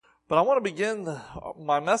But I want to begin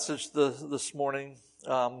my message this morning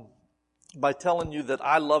by telling you that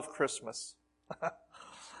I love Christmas.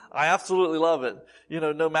 I absolutely love it. You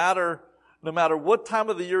know, no matter what time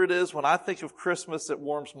of the year it is, when I think of Christmas, it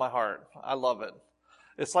warms my heart. I love it.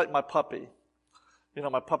 It's like my puppy. You know,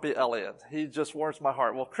 my puppy Elliot. He just warms my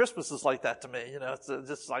heart. Well, Christmas is like that to me. You know, it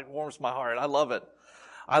just like warms my heart. I love it.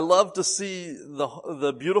 I love to see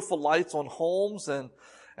the beautiful lights on homes, and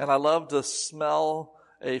I love to smell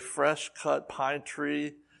a fresh cut pine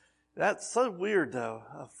tree. That's so weird though.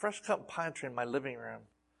 A fresh cut pine tree in my living room.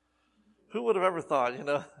 Who would have ever thought, you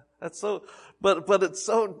know? That's so, but it's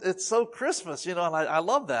so Christmas, you know, and I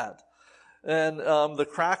love that. And the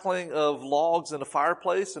crackling of logs in a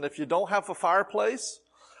fireplace. And if you don't have a fireplace,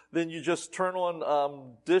 then you just turn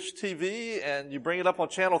on Dish TV and you bring it up on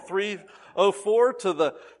channel 304 to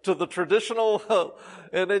the traditional,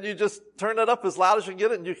 and then you just turn it up as loud as you can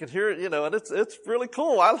get it, and you can hear it, you know, and it's really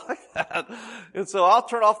cool. I like that. And so I'll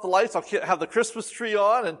turn off the lights. I'll have the Christmas tree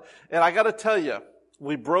on, and I got to tell you,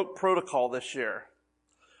 we broke protocol this year.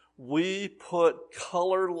 We put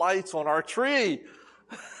color lights on our tree.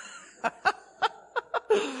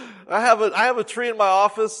 I have a tree in my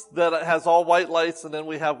office that has all white lights, and then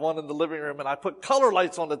we have one in the living room, and I put color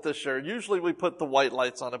lights on it this year. Usually we put the white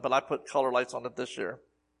lights on it, but I put color lights on it this year.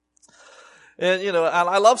 And, you know, and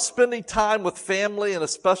I love spending time with family, and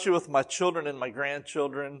especially with my children and my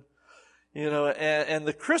grandchildren, you know, and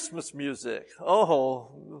the Christmas music.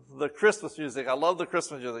 Oh, the Christmas music. I love the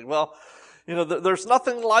Christmas music. Well, you know, there's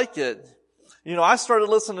nothing like it. You know, I started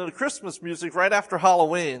listening to Christmas music right after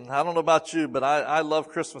Halloween. I don't know about you, but I love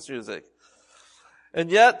Christmas music.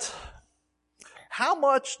 And yet, how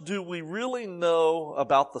much do we really know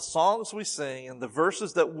about the songs we sing and the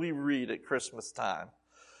verses that we read at Christmas time?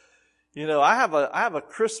 You know, I have a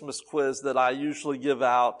Christmas quiz that I usually give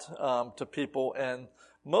out to people, and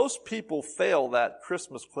most people fail that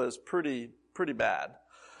Christmas quiz pretty bad.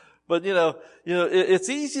 But, you know, it's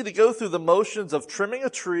easy to go through the motions of trimming a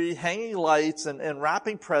tree, hanging lights, and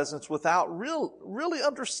wrapping presents without really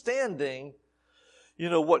understanding, you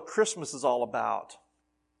know, what Christmas is all about.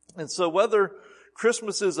 And so whether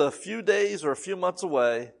Christmas is a few days or a few months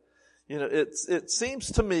away, you know, it seems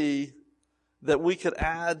to me that we could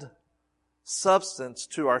add substance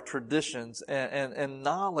to our traditions and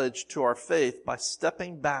knowledge to our faith by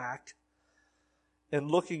stepping back and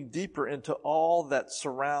looking deeper into all that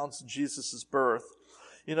surrounds Jesus' birth.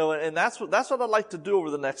 You know, and that's what I'd like to do over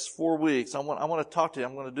the next 4 weeks. I want to talk to you.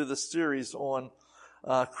 I'm going to do this series on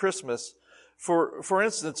Christmas. For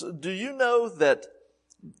instance, do you know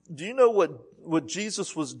what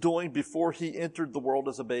Jesus was doing before he entered the world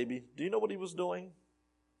as a baby? Do you know what he was doing?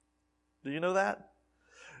 Do you know that?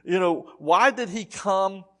 You know, why did he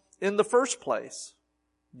come in the first place?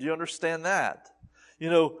 Do you understand that? You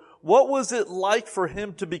know, what was it like for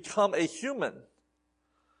him to become a human?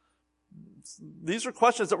 These are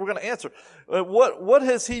questions that we're going to answer. What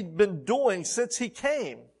has he been doing since he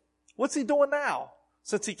came? What's he doing now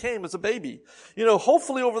since he came as a baby? You know,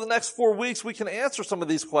 hopefully over the next 4 weeks we can answer some of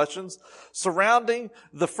these questions surrounding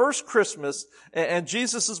the first Christmas and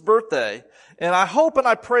Jesus' birthday. And I hope and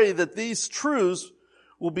I pray that these truths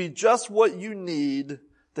will be just what you need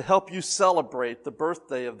to help you celebrate the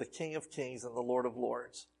birthday of the King of Kings and the Lord of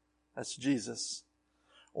Lords. That's Jesus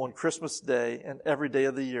on Christmas Day and every day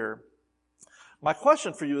of the year. My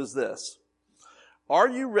question for you is this. Are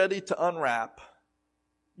you ready to unwrap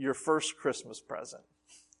your first Christmas present?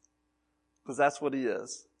 Because that's what he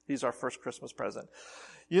is. He's our first Christmas present.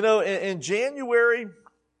 You know, in January,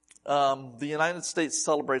 the United States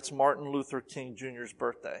celebrates Martin Luther King Jr.'s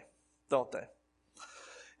birthday, don't they?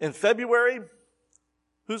 In February,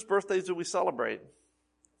 whose birthdays do we celebrate?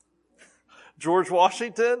 George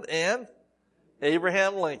Washington and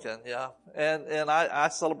Abraham Lincoln, yeah. And I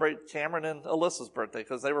celebrate Cameron and Alyssa's birthday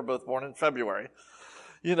because they were both born in February.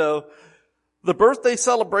 You know, the birthday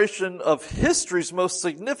celebration of history's most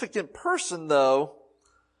significant person, though,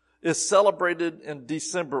 is celebrated in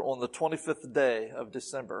December on the 25th day of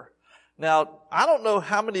December. Now, I don't know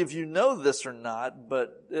how many of you know this or not,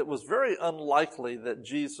 but it was very unlikely that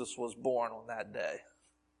Jesus was born on that day.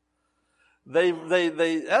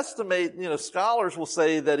 They estimate, you know, scholars will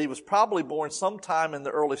say that he was probably born sometime in the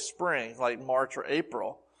early spring, like March or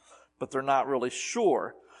April, but they're not really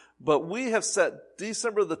sure. But we have set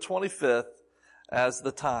December the 25th as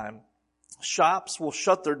the time. Shops will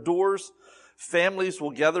shut their doors, families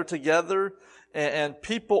will gather together, and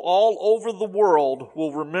people all over the world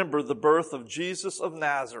will remember the birth of Jesus of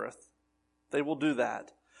Nazareth. They will do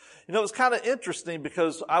that. You know, it was kind of interesting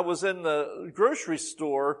because I was in the grocery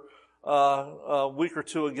store a week or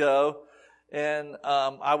two ago, And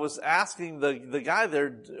I was asking the guy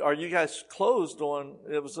there, are you guys closed on,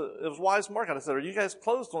 it was Wise Market. I said, are you guys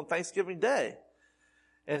closed on Thanksgiving Day?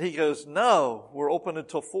 And he goes, no, we're open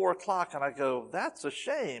until 4:00. And I go, that's a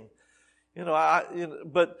shame.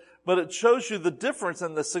 But it shows you the difference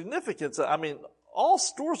and the significance. I mean, all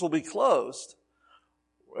stores will be closed,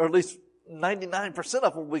 or at least 99%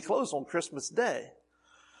 of them will be closed on Christmas Day.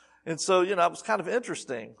 And so, it was kind of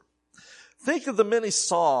interesting. Think of the many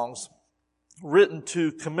songs written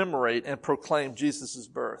to commemorate and proclaim Jesus'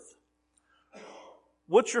 birth.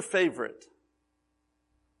 What's your favorite?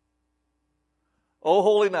 Oh,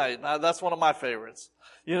 Holy Night. Now, that's one of my favorites.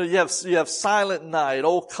 You have Silent Night.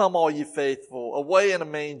 Oh, Come All Ye Faithful. Away in a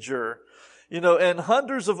Manger. And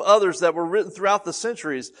hundreds of others that were written throughout the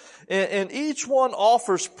centuries. And each one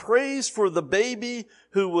offers praise for the baby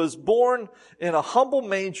who was born in a humble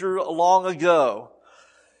manger long ago.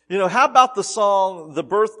 How about the song, The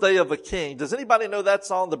Birthday of a King? Does anybody know that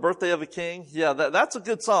song, The Birthday of a King? Yeah, that's a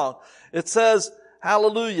good song. It says,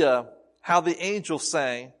 hallelujah, how the angels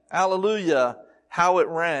sang. Hallelujah, how it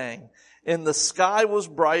rang. And the sky was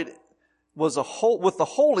bright, with the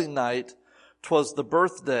holy night, 'twas the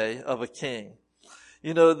birthday of a king.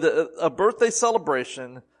 A birthday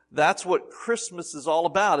celebration, that's what Christmas is all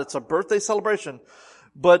about. It's a birthday celebration.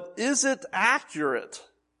 But is it accurate?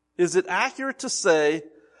 Is it accurate to say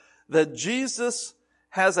that Jesus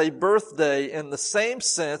has a birthday in the same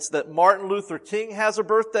sense that Martin Luther King has a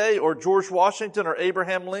birthday, or George Washington, or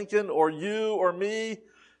Abraham Lincoln, or you, or me?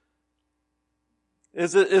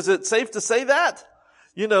 Is it safe to say that?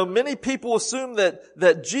 Many people assume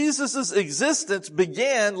that Jesus' existence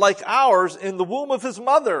began like ours in the womb of his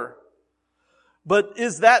mother. But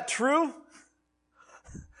is that true?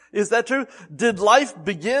 Is that true? Did life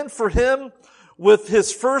begin for him with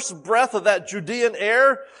his first breath of that Judean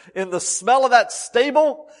air in the smell of that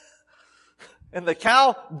stable and the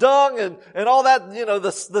cow dung and all that,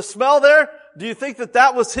 the smell there? Do you think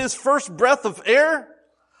that was his first breath of air?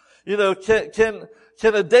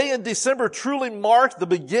 Can a day in December truly mark the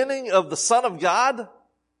beginning of the Son of God?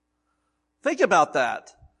 Think about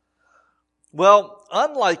that. Well,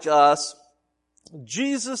 unlike us,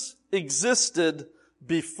 Jesus existed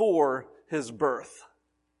before his birth.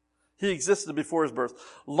 He existed before his birth.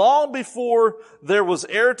 Long before there was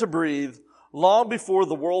air to breathe, long before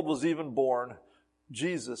the world was even born,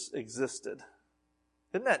 Jesus existed.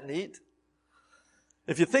 Isn't that neat?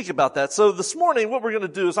 If you think about that. So this morning, what we're going to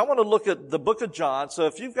do is I want to look at the book of John. So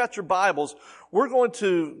if you've got your Bibles, we're going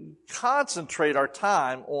to concentrate our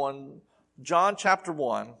time on John chapter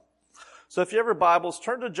 1. So if you have your Bibles,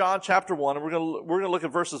 turn to John chapter 1, and we're going to look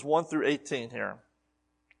at verses 1 through 18 here.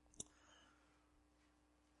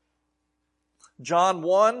 John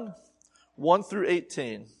 1, 1 through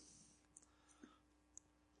 18.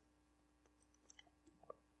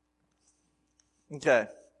 Okay.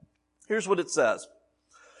 Here's what it says.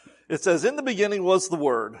 It says, in the beginning was the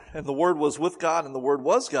Word, and the Word was with God, and the Word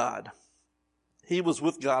was God. He was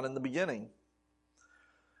with God in the beginning.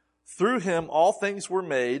 Through him all things were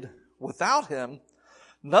made. Without him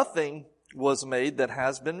nothing was made that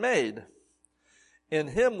has been made. In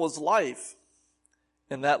him was life,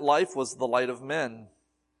 and that life was the light of men.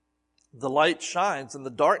 The light shines in the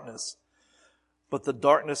darkness, but the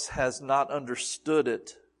darkness has not understood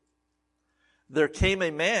it. There came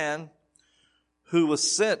a man who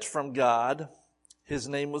was sent from God. His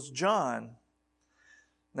name was John.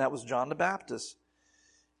 That was John the Baptist.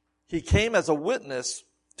 He came as a witness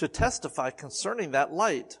to testify concerning that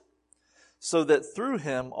light, so that through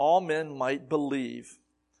him all men might believe.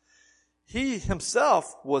 He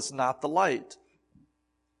himself was not the light.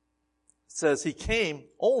 It says he came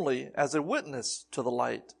only as a witness to the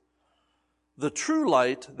light. The true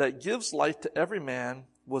light that gives light to every man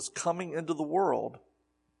was coming into the world.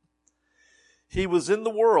 He was in the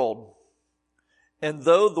world, and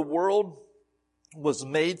though the world was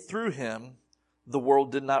made through him, the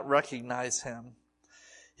world did not recognize him.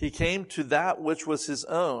 He came to that which was his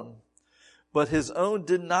own, but his own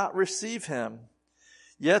did not receive him.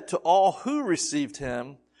 Yet to all who received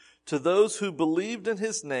him, to those who believed in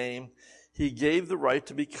his name, he gave the right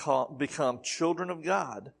to become children of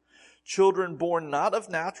God, children born not of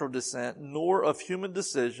natural descent, nor of human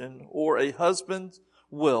decision, or a husband's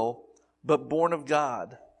will, but born of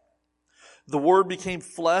God. The Word became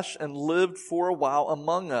flesh and lived for a while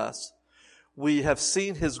among us. We have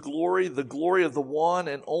seen his glory, the glory of the one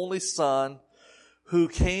and only Son, who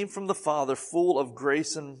came from the Father, full of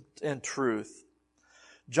grace and truth.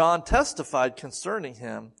 John testified concerning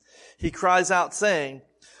him. He cries out, saying,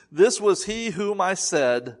 "This was he whom I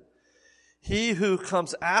said, He who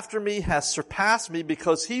comes after me has surpassed me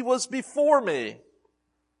because he was before me.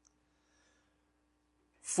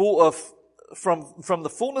 From the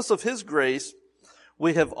fullness of his grace,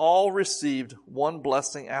 we have all received one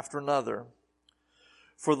blessing after another.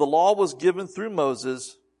 For the law was given through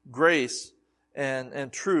Moses, grace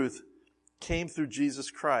and truth came through Jesus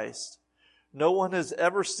Christ. No one has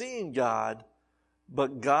ever seen God,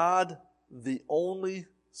 but God, the only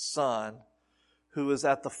Son, who is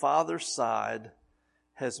at the Father's side,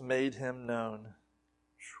 has made him known.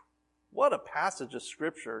 What a passage of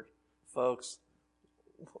Scripture, folks.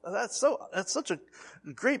 That's such a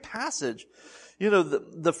great passage. You know,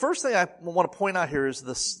 the first thing I want to point out here is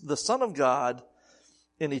the Son of God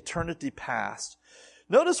in eternity past.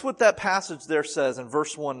 Notice what that passage there says in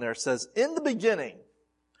verse 1 there. It says, in the beginning.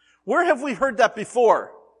 Where have we heard that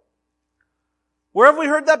before? Where have we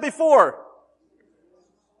heard that before?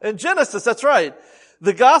 In Genesis, that's right.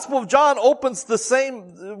 The Gospel of John opens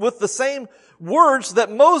with the same words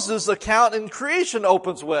that Moses' account in creation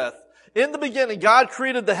opens with. In the beginning, God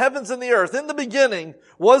created the heavens and the earth. In the beginning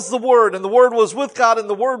was the Word, and the Word was with God, and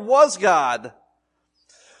the Word was God.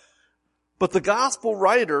 But the Gospel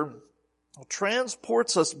writer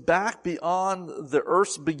transports us back beyond the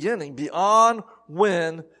earth's beginning, beyond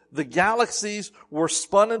when the galaxies were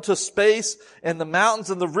spun into space and the mountains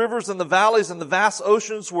and the rivers and the valleys and the vast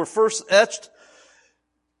oceans were first etched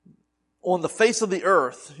on the face of the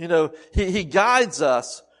earth. You know, he guides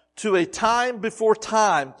us to a time before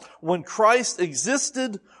time when Christ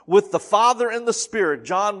existed with the Father and the Spirit.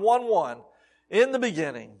 John 1:1, in the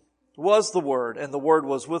beginning was the Word, and the Word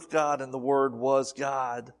was with God, and the Word was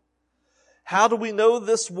God. How do we know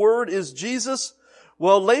this Word is Jesus?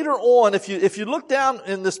 Well, later on, if you look down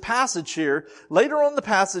in this passage here, later on in the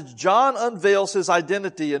passage, John unveils his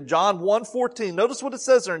identity in John 1:14. Notice what it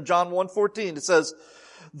says there in John 1:14. It says,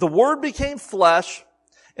 the Word became flesh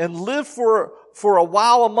and lived for a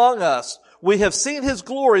while among us. We have seen his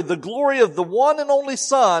glory, the glory of the one and only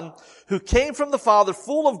Son who came from the Father,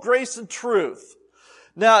 full of grace and truth.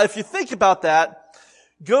 Now, if you think about that,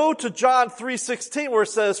 go to John 3:16 where it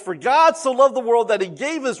says, for God so loved the world that he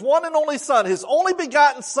gave his one and only Son, his only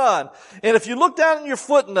begotten Son. And if you look down in your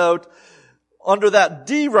footnote, under that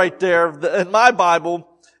D right there in my Bible,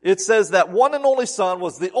 it says that one and only Son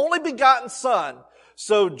was the only begotten Son.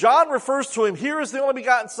 So John refers to him here as the only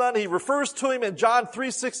begotten Son. He refers to him in John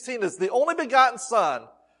 3:16 as the only begotten Son,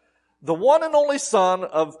 the one and only Son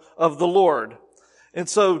of the Lord. And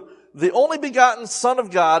so the only begotten Son of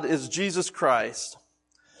God is Jesus Christ.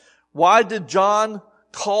 Why did John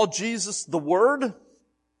call Jesus the Word?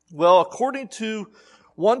 Well, according to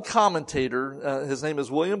one commentator, his name is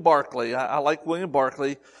William Barclay. I like William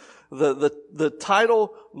Barclay. The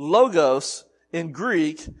title Logos in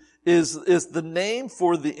Greek is the name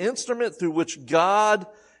for the instrument through which God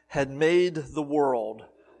had made the world.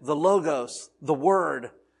 The Logos, the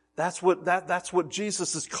Word. That's what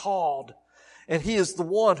Jesus is called. And he is the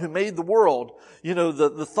one who made the world. You know,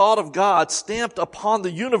 the thought of God stamped upon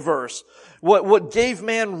the universe. What gave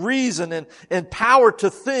man reason and power to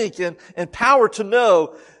think and power to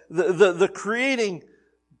know. The creating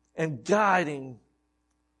and guiding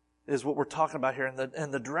is what we're talking about here.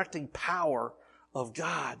 And the directing power of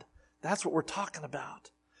God. That's what we're talking about.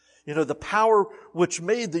 You know, the power which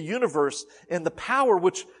made the universe and the power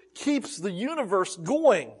which keeps the universe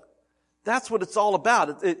going. That's what it's all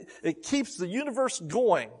about. It keeps the universe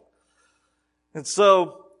going. And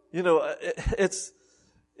so, you know, it's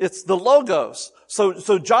the Logos.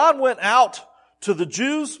 So John went out to the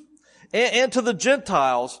Jews and to the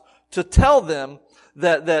Gentiles to tell them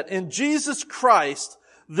that in Jesus Christ,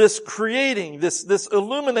 this creating, this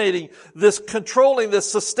illuminating, this controlling,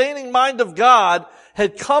 this sustaining mind of God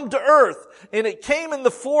had come to earth, and it came in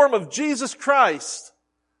the form of Jesus Christ.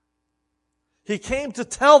 He came to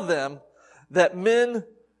tell them that men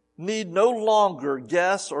need no longer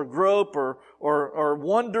guess or grope or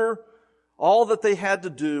wonder. All that they had to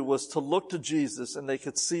do was to look to Jesus, and they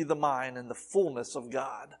could see the mind and the fullness of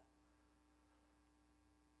God.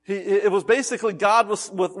 It was basically God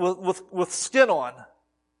with skin on,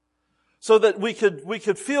 so that we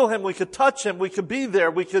could feel him, we could touch him, we could be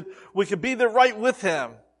there, we could be there right with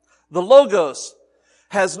him. The Logos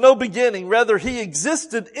has no beginning, rather he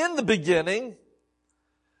existed in the beginning.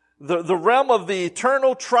 The realm of the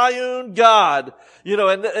eternal triune God. You know,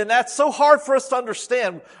 and that's so hard for us to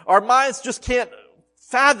understand. Our minds just can't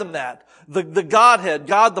fathom that. The Godhead,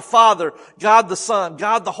 God the Father, God the Son,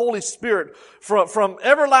 God the Holy Spirit. From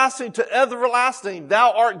everlasting to everlasting,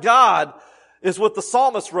 thou art God, is what the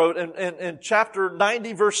psalmist wrote in chapter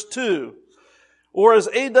 90 verse 2. Or as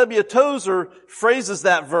A.W. Tozer phrases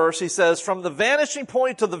that verse, he says, from the vanishing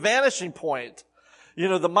point to the vanishing point. You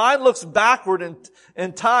know, the mind looks backward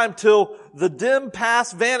in time till the dim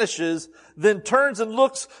past vanishes, then turns and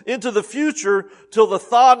looks into the future till the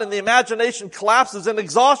thought and the imagination collapses in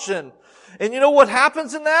exhaustion. And you know what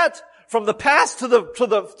happens in that? From the past to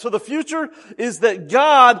the future is that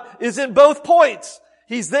God is in both points.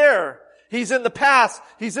 He's there. He's in the past.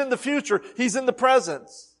 He's in the future. He's in the present.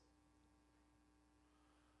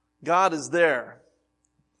 God is there,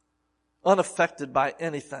 unaffected by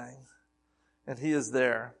anything. And He is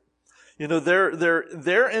there. You know,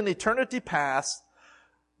 there in eternity past,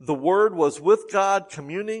 the Word was with God,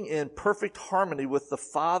 communing in perfect harmony with the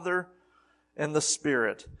Father and the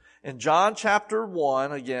Spirit. In John chapter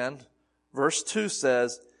 1, again, verse 2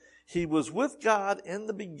 says, He was with God in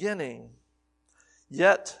the beginning,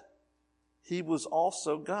 yet He was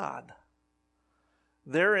also God.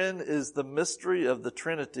 Therein is the mystery of the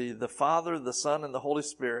Trinity, the Father, the Son, and the Holy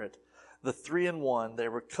Spirit, the three in one. They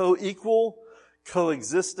were co-equal,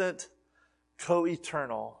 co-existent,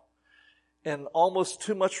 co-eternal, and almost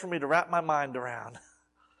too much for me to wrap my mind around.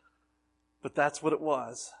 But that's what it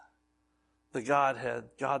was. The Godhead,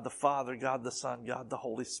 God the Father, God the Son, God the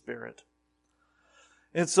Holy Spirit.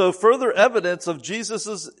 And so further evidence of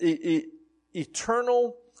Jesus'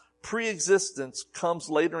 eternal pre-existence comes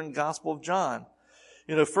later in Gospel of John.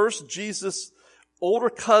 You know, first Jesus' older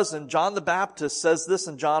cousin, John the Baptist, says this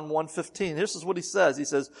in John 1:15. This is what he says. He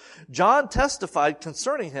says, John testified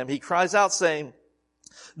concerning him. He cries out saying,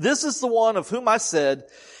 This is the one of whom I said,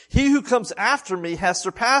 He who comes after me has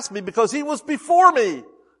surpassed me because he was before me.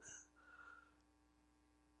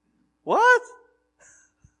 What?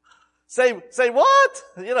 Say what?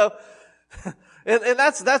 You know, and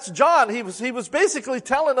that's John. He was basically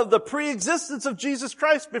telling of the pre-existence of Jesus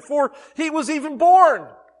Christ before He was even born.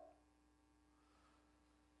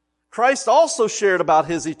 Christ also shared about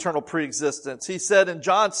His eternal pre-existence. He said in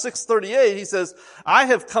John 6:38, He says, I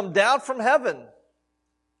have come down from heaven.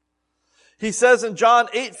 He says in John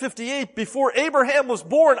 8:58, before Abraham was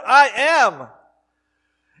born, I am.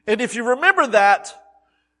 And if you remember that,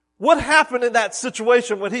 what happened in that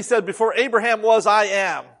situation when He said, before Abraham was, I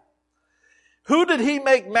am? Who did He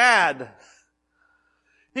make mad?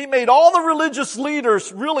 He made all the religious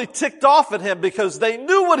leaders really ticked off at Him because they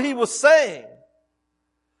knew what He was saying.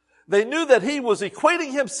 They knew that He was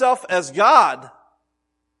equating Himself as God.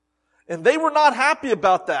 And they were not happy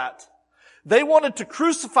about that. They wanted to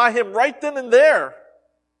crucify Him right then and there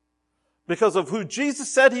because of who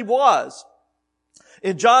Jesus said He was.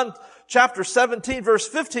 In John chapter 17, verse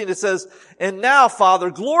 15, it says, And now, Father,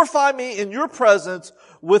 glorify me in your presence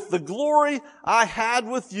with the glory I had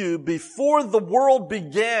with you before the world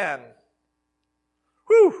began.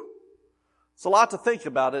 Whew! It's a lot to think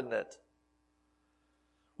about, isn't it?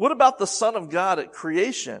 What about the Son of God at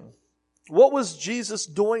creation? What was Jesus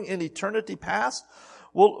doing in eternity past?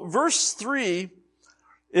 Well, verse 3,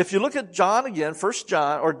 if you look at John again, 1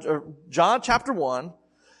 John, or John chapter 1,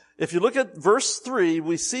 if you look at verse 3,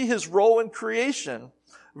 we see His role in creation.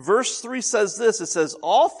 Verse 3 says this, it says,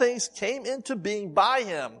 All things came into being by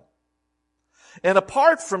Him, and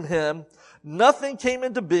apart from Him, nothing came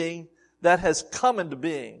into being that has come into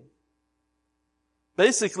being.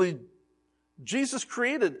 Basically, Jesus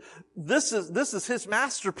created. This is His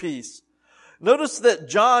masterpiece. Notice that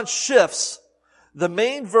John shifts the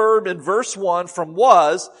main verb in verse 1 from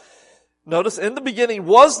was. Notice, in the beginning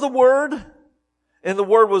was the Word, and the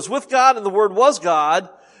Word was with God, and the Word was God,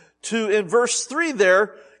 to, in verse 3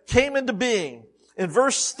 there, came into being. In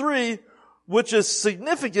verse 3, which is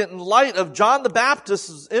significant in light of John the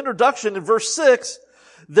Baptist's introduction in verse 6,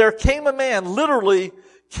 there came a man, literally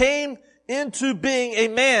came into being a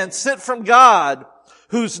man sent from God,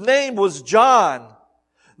 whose name was John.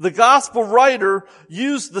 The gospel writer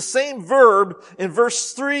used the same verb in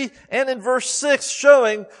verse 3 and in verse 6,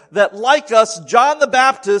 showing that like us, John the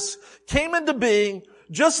Baptist came into being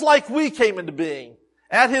just like we came into being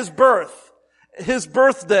at His birth, His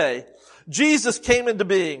birthday. Jesus came into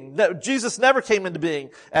being. Jesus never came into being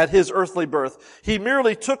at His earthly birth. He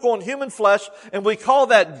merely took on human flesh, and we call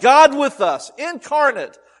that God with us,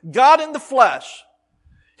 incarnate, God in the flesh.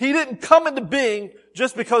 He didn't come into being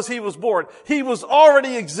just because He was born. He was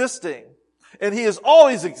already existing, and He has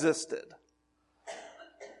always existed.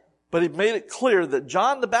 But He made it clear that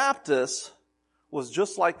John the Baptist was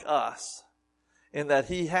just like us in that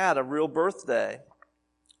he had a real birthday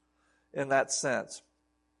in that sense,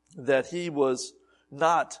 that he was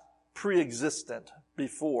not pre-existent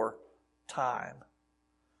before time.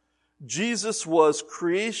 Jesus was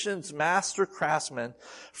creation's master craftsman.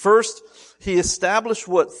 First, he established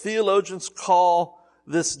what theologians call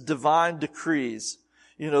this divine decrees.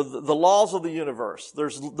 You know, the laws of the universe.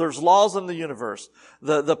 There's laws in the universe.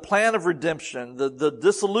 The plan of redemption, the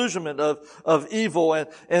disillusionment of evil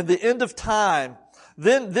and the end of time.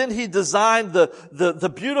 Then he designed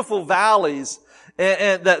the beautiful valleys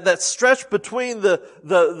and that stretch between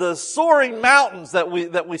the soaring mountains that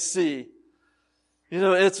we see. You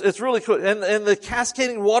know, it's really cool. And the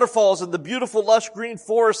cascading waterfalls and the beautiful lush green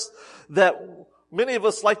forests that many of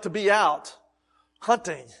us like to be out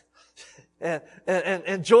hunting and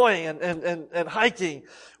enjoying and hiking.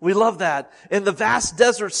 We love that. And the vast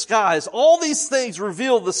desert skies. All these things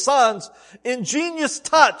reveal the Son's ingenious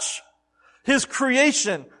touch, His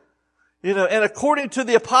creation. You know, and according to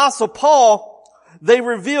the Apostle Paul, they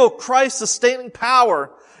reveal Christ's sustaining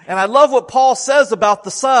power. And I love what Paul says about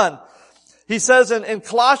the Son. He says in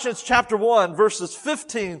Colossians chapter 1, verses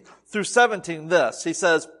 15 through 17 this. He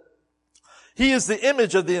says, He is the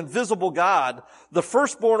image of the invisible God, the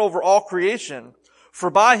firstborn over all creation. For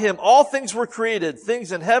by Him all things were created,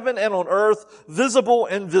 things in heaven and on earth, visible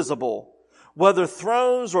and invisible. Whether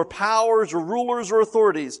thrones or powers or rulers or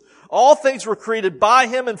authorities, all things were created by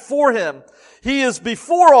Him and for Him. He is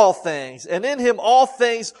before all things, and in Him all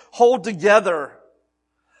things hold together.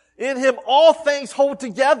 In Him all things hold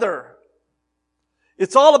together.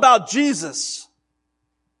 It's all about Jesus.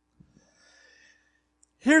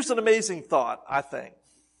 Here's an amazing thought, I think.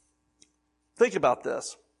 Think about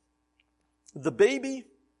this. The baby,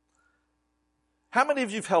 how many of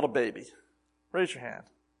you have held a baby? Raise your hand.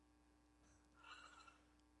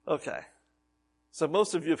 Okay. So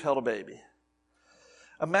most of you have held a baby.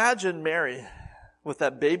 Imagine Mary with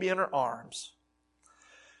that baby in her arms.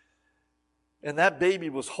 And that baby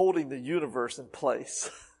was holding the universe in place.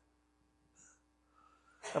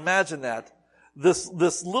 Imagine that. This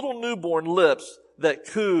little newborn lips that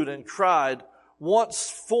cooed and cried once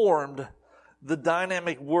formed the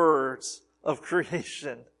dynamic words of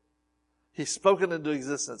creation. He spoke it into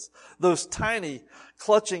existence. Those tiny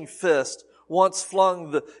clutching fists once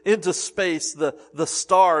flung into space the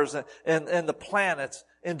stars and the planets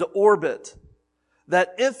into orbit.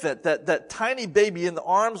 That infant, that tiny baby in the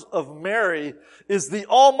arms of Mary is the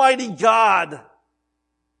Almighty God.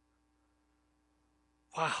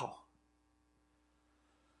 Wow.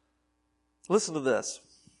 Listen to this.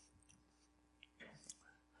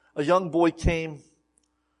 A young boy came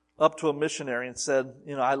up to a missionary and said,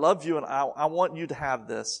 you know, I love you and I want you to have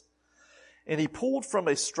this. And he pulled from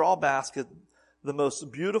a straw basket the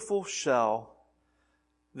most beautiful shell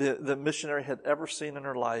the missionary had ever seen in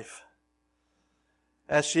her life.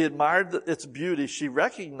 As she admired its beauty, she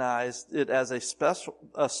recognized it as a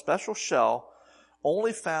special shell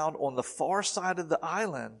only found on the far side of the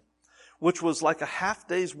island, which was like a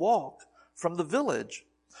half-day's walk from the village.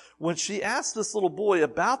 When she asked this little boy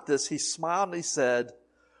about this, he smiled and he said,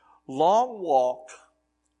 long walk,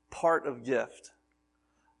 part of gift.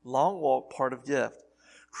 Long walk, part of gift.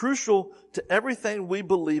 Crucial to everything we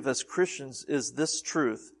believe as Christians is this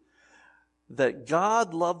truth, that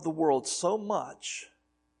God loved the world so much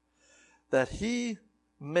that He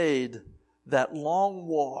made that long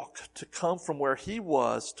walk to come from where He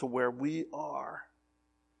was to where we are.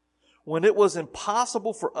 When it was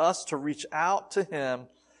impossible for us to reach out to Him,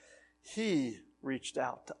 He reached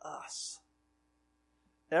out to us.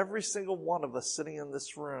 Every single one of us sitting in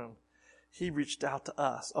this room, He reached out to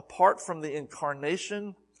us. Apart from the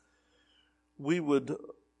incarnation, we would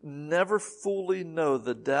never fully know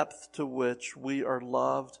the depth to which we are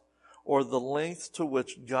loved or the length to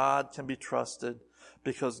which God can be trusted,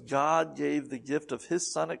 because God gave the gift of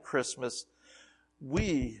His Son at Christmas.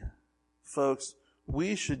 We, folks,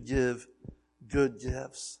 we should give good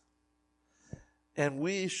gifts. And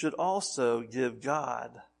we should also give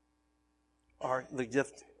God the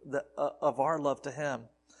gift of our love to Him.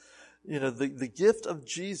 You know, the gift of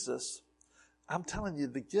Jesus, I'm telling you,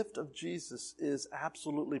 the gift of Jesus is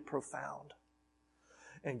absolutely profound.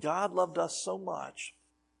 And God loved us so much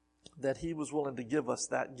that He was willing to give us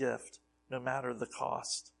that gift, no matter the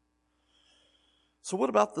cost. So what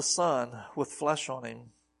about the Son with flesh on Him?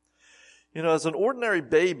 You know, as an ordinary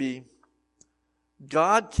baby,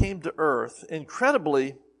 God came to earth.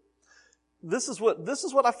 Incredibly, this is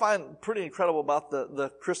what I find pretty incredible about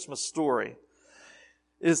the Christmas story,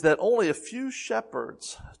 is that only a few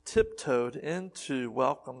shepherds tiptoed in to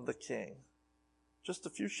welcome the King. Just a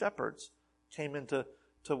few shepherds came in to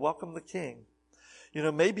welcome the King. You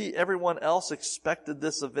know, maybe everyone else expected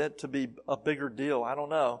this event to be a bigger deal. I don't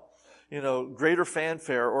know. You know, greater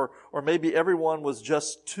fanfare, or maybe everyone was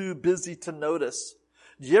just too busy to notice.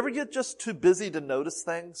 Do you ever get just too busy to notice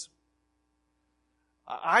things?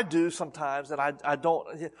 I do sometimes, and I don't.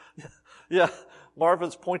 Yeah,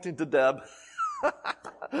 Marvin's pointing to Deb.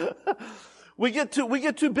 We get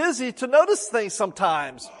too busy to notice things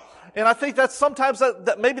sometimes. And I think that's sometimes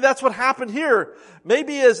that maybe that's what happened here.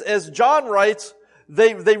 Maybe as John writes,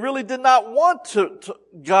 they really did not want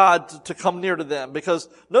God to come near to them, because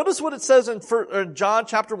notice what it says in John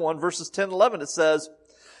chapter 1 verses 10 and 11. It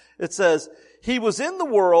says, he was in the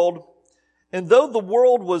world, and though the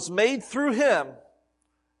world was made through him,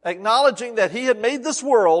 acknowledging that he had made this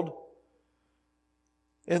world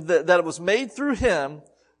and that it was made through him,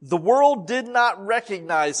 the world did not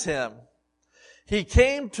recognize him. He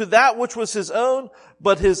came to that which was his own,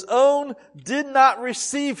 but his own did not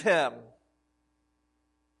receive him.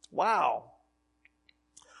 Wow.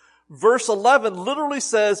 Verse 11 literally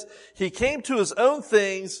says, he came to his own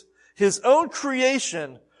things, his own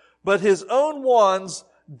creation, but his own ones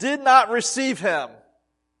did not receive him.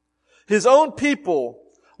 His own people,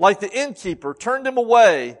 like the innkeeper, turned him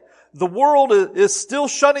away. The world is still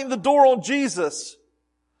shutting the door on Jesus.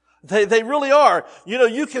 They really are. You know,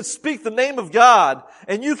 you can speak the name of God,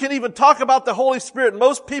 and you can even talk about the Holy Spirit.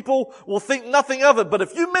 Most people will think nothing of it. But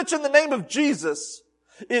if you mention the name of Jesus,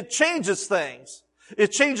 it changes things.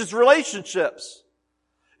 It changes relationships.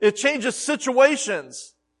 It changes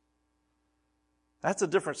situations. That's a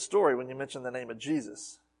different story when you mention the name of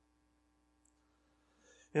Jesus.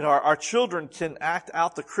 You know, our children can act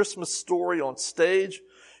out the Christmas story on stage.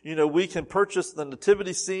 You know, we can purchase the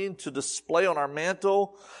nativity scene to display on our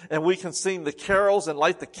mantle, and we can sing the carols and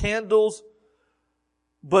light the candles.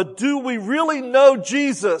 But do we really know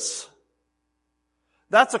Jesus?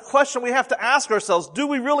 That's a question we have to ask ourselves. Do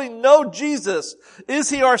we really know Jesus?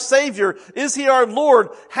 Is he our Savior? Is he our Lord?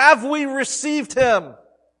 Have we received him?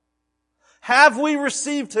 Have we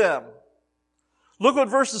received him? Look what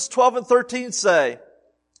verses 12 and 13 say.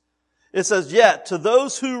 It says, yet to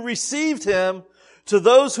those who received him, to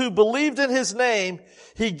those who believed in his name,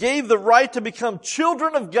 he gave the right to become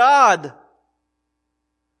children of God.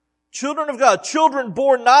 Children of God. Children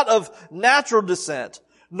born not of natural descent,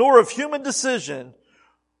 nor of human decision,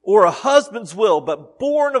 or a husband's will, but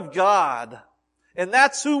born of God. And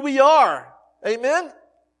that's who we are. Amen?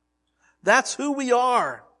 That's who we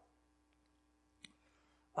are.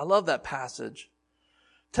 I love that passage.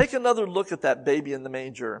 Take another look at that baby in the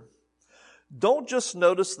manger. Don't just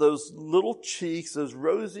notice those little cheeks, those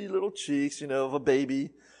rosy little cheeks, you know, of a baby,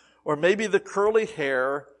 or maybe the curly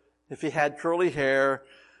hair, if he had curly hair,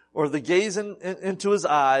 or the gaze into his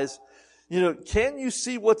eyes. You know, can you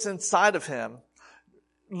see what's inside of him?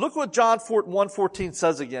 Look what John 1:14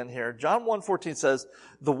 says again here. John 1:14 says,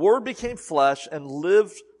 the Word became flesh and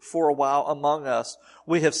lived for a while among us.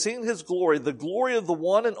 We have seen his glory, the glory of the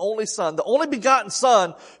one and only Son, the only begotten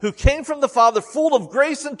Son, who came from the Father, full of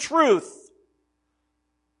grace and truth.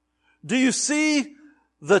 Do you see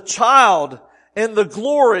the child and the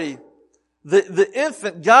glory, the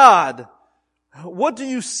infant God? What are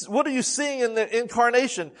you seeing in the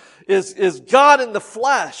incarnation? Is God in the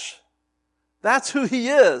flesh. That's who he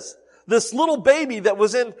is. This little baby that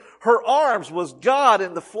was in her arms was God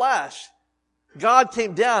in the flesh. God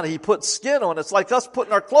came down and he put skin on. It's like us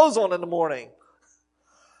putting our clothes on in the morning.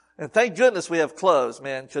 And thank goodness we have clothes,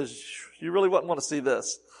 man, because you really wouldn't want to see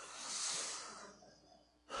this.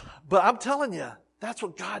 But I'm telling you, that's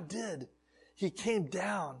what God did. He came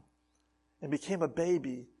down and became a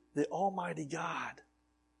baby, the Almighty God.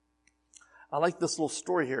 I like this little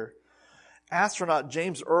story here. Astronaut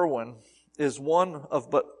James Irwin is one of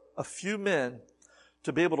but a few men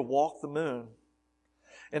to be able to walk the moon.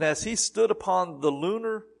 And as he stood upon the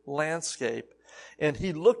lunar landscape and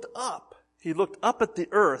he looked up at the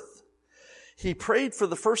earth, he prayed for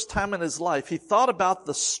the first time in his life. He thought about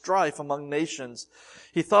the strife among nations.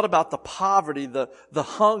 He thought about the poverty, the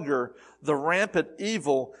hunger, the rampant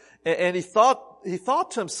evil. And he thought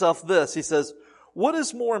to himself this. He says, what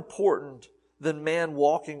is more important than man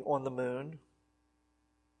walking on the moon?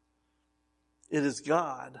 It is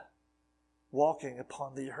God walking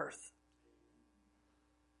upon the earth.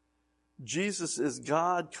 Jesus is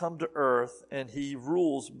God come to earth, and he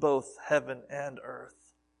rules both heaven and earth.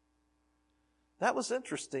 That was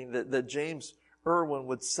interesting that James Irwin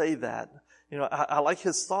would say that. You know, I like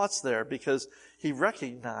his thoughts there because he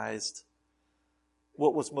recognized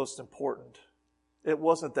what was most important. It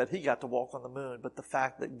wasn't that he got to walk on the moon, but the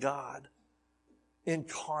fact that God,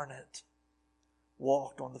 incarnate,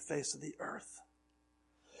 walked on the face of the earth.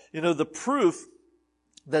 You know, the proof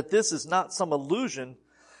that this is not some illusion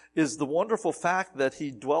is the wonderful fact that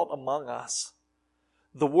he dwelt among us.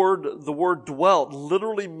 The word dwelt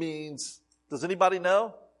literally means Does anybody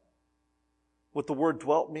know what the word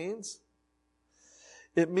dwelt means?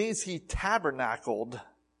 It means he tabernacled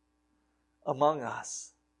among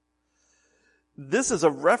us. This is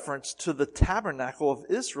a reference to the tabernacle of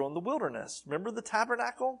Israel in the wilderness. Remember the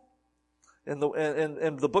tabernacle in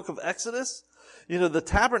the book of Exodus? You know, the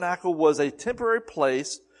tabernacle was a temporary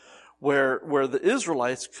place where the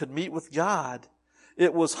Israelites could meet with God.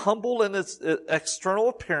 It was humble in its external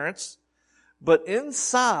appearance, but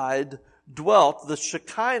inside dwelt the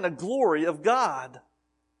Shekinah glory of God.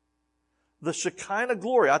 The Shekinah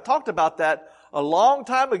glory. I talked about that a long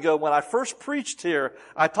time ago when I first preached here.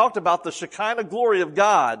 I talked about the Shekinah glory of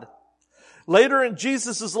God. Later in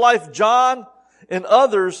Jesus' life, John and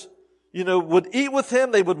others, would eat with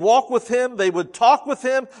him. They would walk with him. They would talk with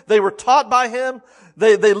him. They were taught by him.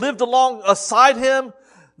 They lived alongside him.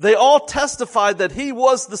 They all testified that he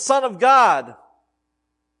was the Son of God.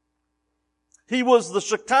 He was the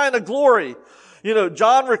Shekinah glory.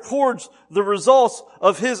 John records the results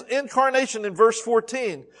of his incarnation in verse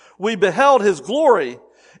 14. We beheld his glory,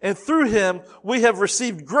 and through him we have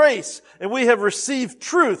received grace, and we have received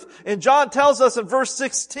truth. And John tells us in verse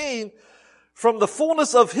 16, from the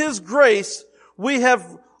fullness of his grace, we have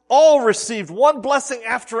all received one blessing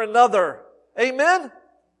after another. Amen?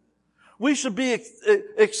 We should be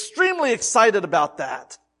extremely excited about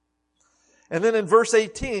that. And then in verse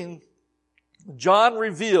 18, John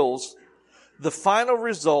reveals the final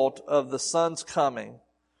result of the Son's coming.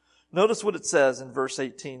 Notice what it says in verse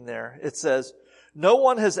 18 there. It says, no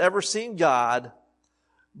one has ever seen God,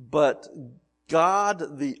 but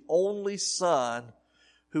God, the only Son,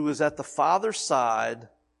 who is at the Father's side,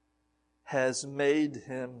 has made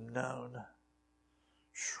him known.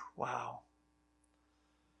 Wow.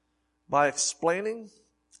 By explaining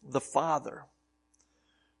the Father,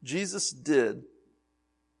 Jesus did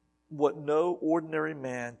what no ordinary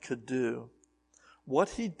man could do.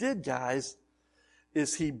 What he did, guys,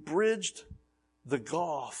 is he bridged the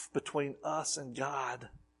gulf between us and God.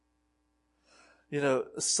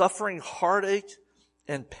 Suffering heartache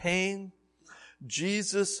and pain,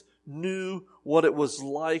 Jesus knew what it was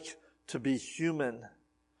like to be human.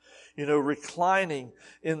 Reclining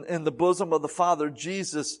in the bosom of the Father,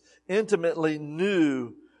 Jesus intimately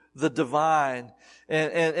knew the divine.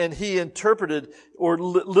 And he interpreted or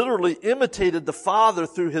literally imitated the Father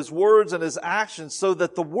through his words and his actions so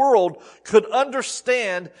that the world could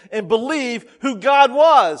understand and believe who God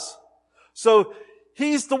was. So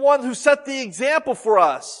he's the one who set the example for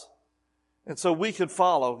us. And so we could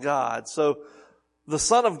follow God. So the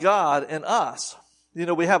Son of God and us.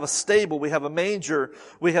 We have a stable, we have a manger,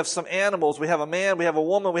 we have some animals, we have a man, we have a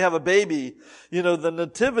woman, we have a baby. The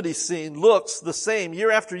nativity scene looks the same year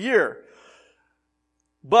after year.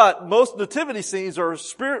 But most nativity scenes are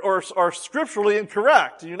scripturally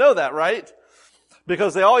incorrect. You know that, right?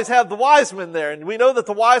 Because they always have the wise men there. And we know that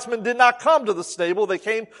the wise men did not come to the stable. They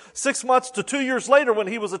came 6 months to 2 years later when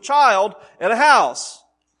he was a child at a house.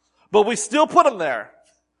 But we still put him there.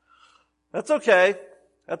 That's okay.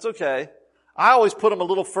 That's okay. I always put them a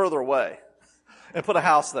little further away and put a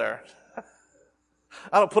house there.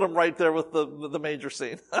 I don't put them right there with the manger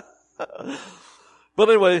scene. But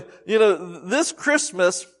anyway, this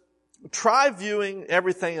Christmas, try viewing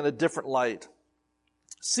everything in a different light.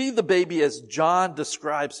 See the baby as John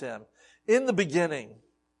describes him. In the beginning,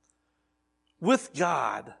 with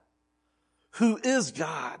God, who is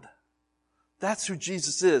God. That's who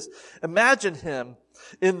Jesus is. Imagine him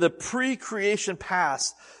in the pre-creation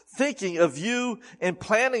past, thinking of you and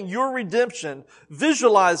planning your redemption.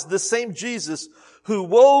 Visualize this same Jesus who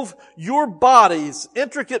wove your body's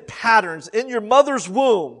intricate patterns in your mother's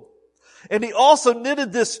womb. And he also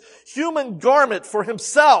knitted this human garment for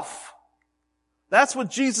himself. That's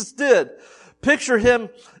what Jesus did. Picture him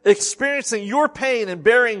experiencing your pain and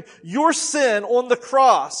bearing your sin on the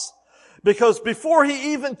cross. Because before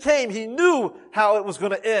he even came, he knew how it was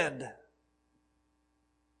going to end.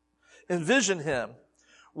 Envision him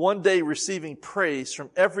one day receiving praise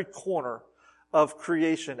from every corner of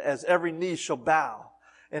creation as every knee shall bow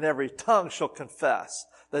and every tongue shall confess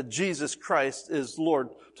that Jesus Christ is Lord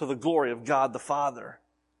to the glory of God the Father.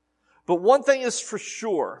 But one thing is for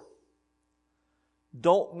sure,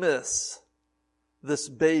 don't miss this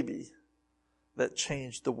baby that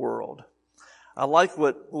changed the world. I like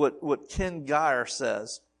what Ken Geyer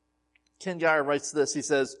says. Ken Geyer writes this. He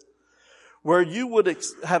says, where you would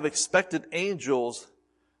have expected angels,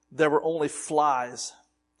 there were only flies.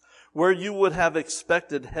 Where you would have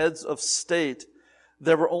expected heads of state,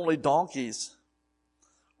 there were only donkeys.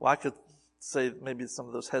 Well, I could say maybe some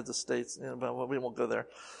of those heads of states, but we won't go there.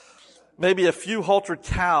 Maybe a few haltered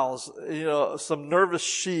cows, some nervous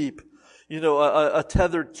sheep, a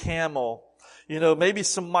tethered camel, maybe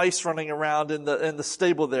some mice running around in the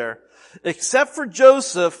stable there. Except for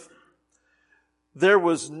Joseph, there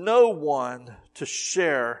was no one to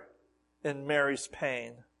share in Mary's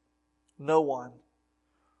pain. No one.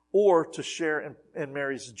 Or to share in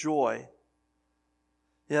Mary's joy.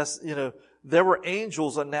 Yes, there were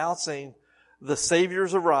angels announcing the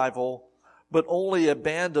Savior's arrival, but only a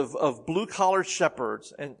band of blue-collar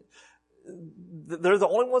shepherds. And they're the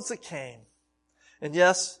only ones that came. And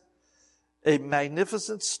yes, a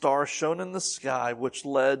magnificent star shone in the sky, which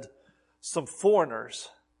led some foreigners.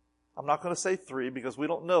 I'm not going to say 3 because we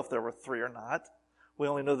don't know if there were 3 or not. We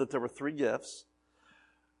only know that there were 3 gifts.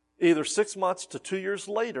 Either 6 months to 2 years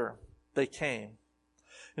later, they came.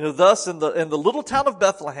 Thus in the little town of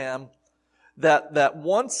Bethlehem, that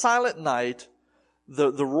one silent night,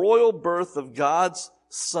 the royal birth of God's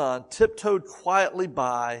Son tiptoed quietly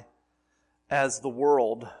by as the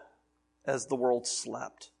world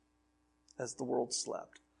slept. As the world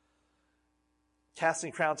slept.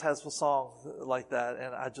 Casting Crowns has a song like that,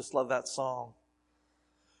 and I just love that song.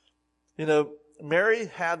 Mary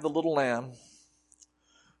had the little lamb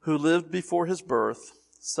who lived before his birth,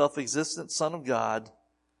 self-existent Son of God.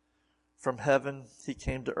 From heaven he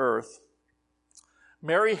came to earth.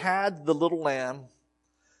 Mary had the little lamb,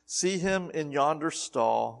 see him in yonder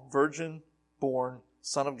stall, virgin-born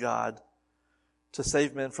Son of God, to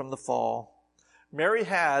save men from the fall. Mary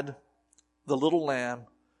had the little lamb,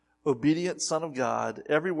 obedient Son of God.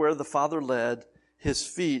 Everywhere the Father led, his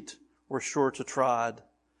feet were sure to trod.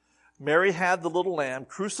 Mary had the little lamb,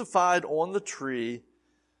 crucified on the tree,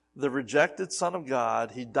 the rejected Son of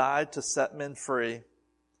God. He died to set men free.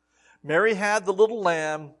 Mary had the little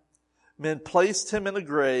lamb. Men placed him in a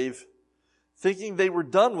grave, thinking they were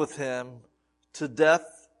done with him. To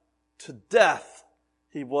death,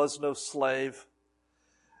 he was no slave.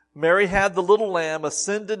 Mary had the little lamb,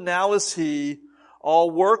 ascended now is he.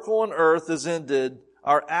 All work on earth is ended,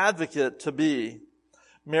 our advocate to be.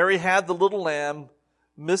 Mary had the little lamb,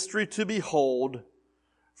 mystery to behold.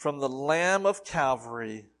 From the Lamb of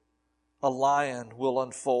Calvary, a lion will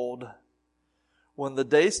unfold. When the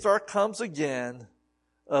day star comes again,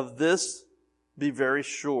 of this be very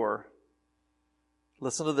sure.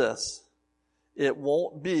 Listen to this. It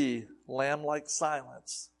won't be lamb-like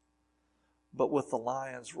silence, but with the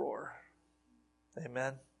lion's roar.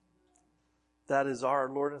 Amen. That is our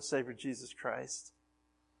Lord and Savior Jesus Christ.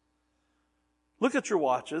 Look at your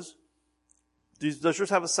watches. Does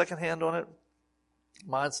yours have a second hand on it?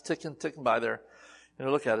 Mine's ticking by there.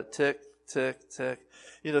 Look at it. Tick, tick, tick.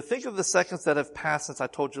 Think of the seconds that have passed since I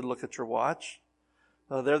told you to look at your watch.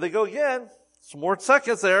 There they go again. Some more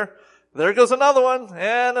seconds there. There goes another one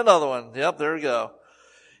and another one. Yep, there we go.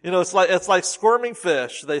 It's like squirming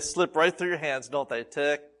fish. They slip right through your hands, don't they?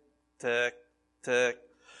 Tick, tick, tick.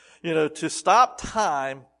 To stop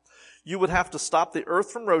time, you would have to stop the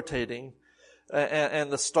earth from rotating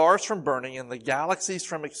and the stars from burning and the galaxies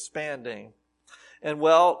from expanding. And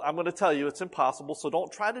well, I'm going to tell you it's impossible, so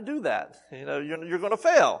don't try to do that. You're going to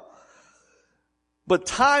fail. But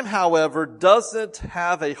time, however, doesn't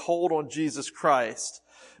have a hold on Jesus Christ.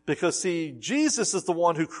 Because see, Jesus is the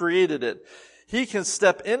one who created it. He can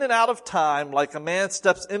step in and out of time like a man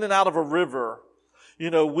steps in and out of a river.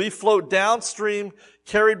 We float downstream,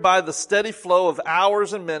 carried by the steady flow of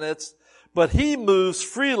hours and minutes, but he moves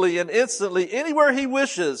freely and instantly anywhere he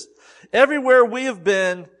wishes. Everywhere we have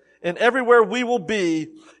been and everywhere we will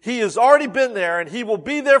be, he has already been there and he will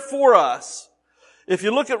be there for us. If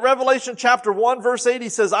you look at Revelation chapter 1 verse 8, he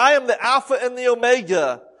says, I am the Alpha and the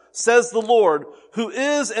Omega, says the Lord, who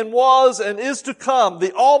is and was and is to come,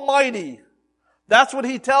 the Almighty. That's what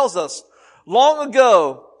he tells us. Long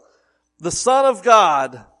ago, the Son of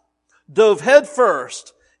God dove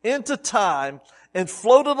headfirst into time and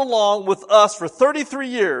floated along with us for 33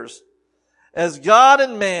 years. As God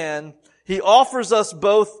and man, he offers us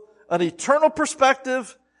both an eternal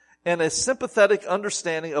perspective and a sympathetic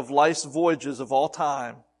understanding of life's voyages of all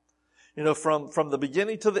time. From the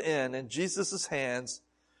beginning to the end, in Jesus' hands,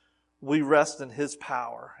 we rest in his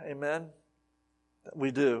power. Amen?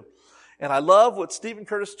 We do. And I love what Stephen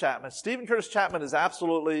Curtis Chapman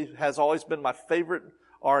has always been my favorite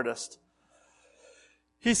artist.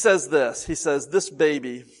 He says this. He says, this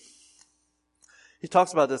baby, he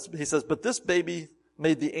talks about this. He says, but this baby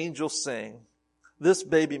made the angels sing. This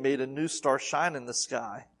baby made a new star shine in the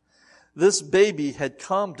sky. This baby had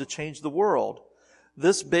come to change the world.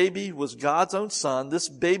 This baby was God's own son. This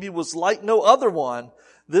baby was like no other one.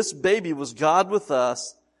 This baby was God with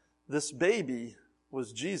us. This baby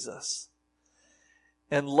was Jesus.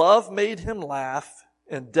 And love made him laugh,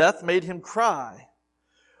 and death made him cry.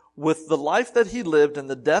 with the life that he lived and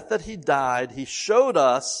the death that he died, he showed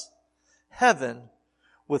us heaven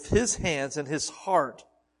with his hands and his heart.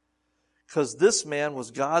 Because this man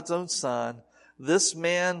was God's own son. This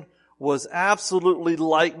man was absolutely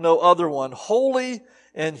like no other one, holy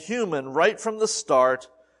and human right from the start.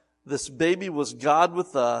 This baby was God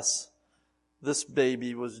with us. This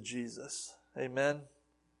baby was Jesus. Amen.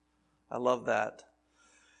 I love that.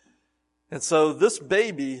 And so this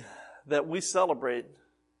baby that we celebrate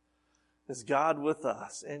is God with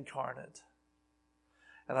us, incarnate.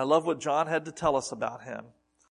 And I love what John had to tell us about him.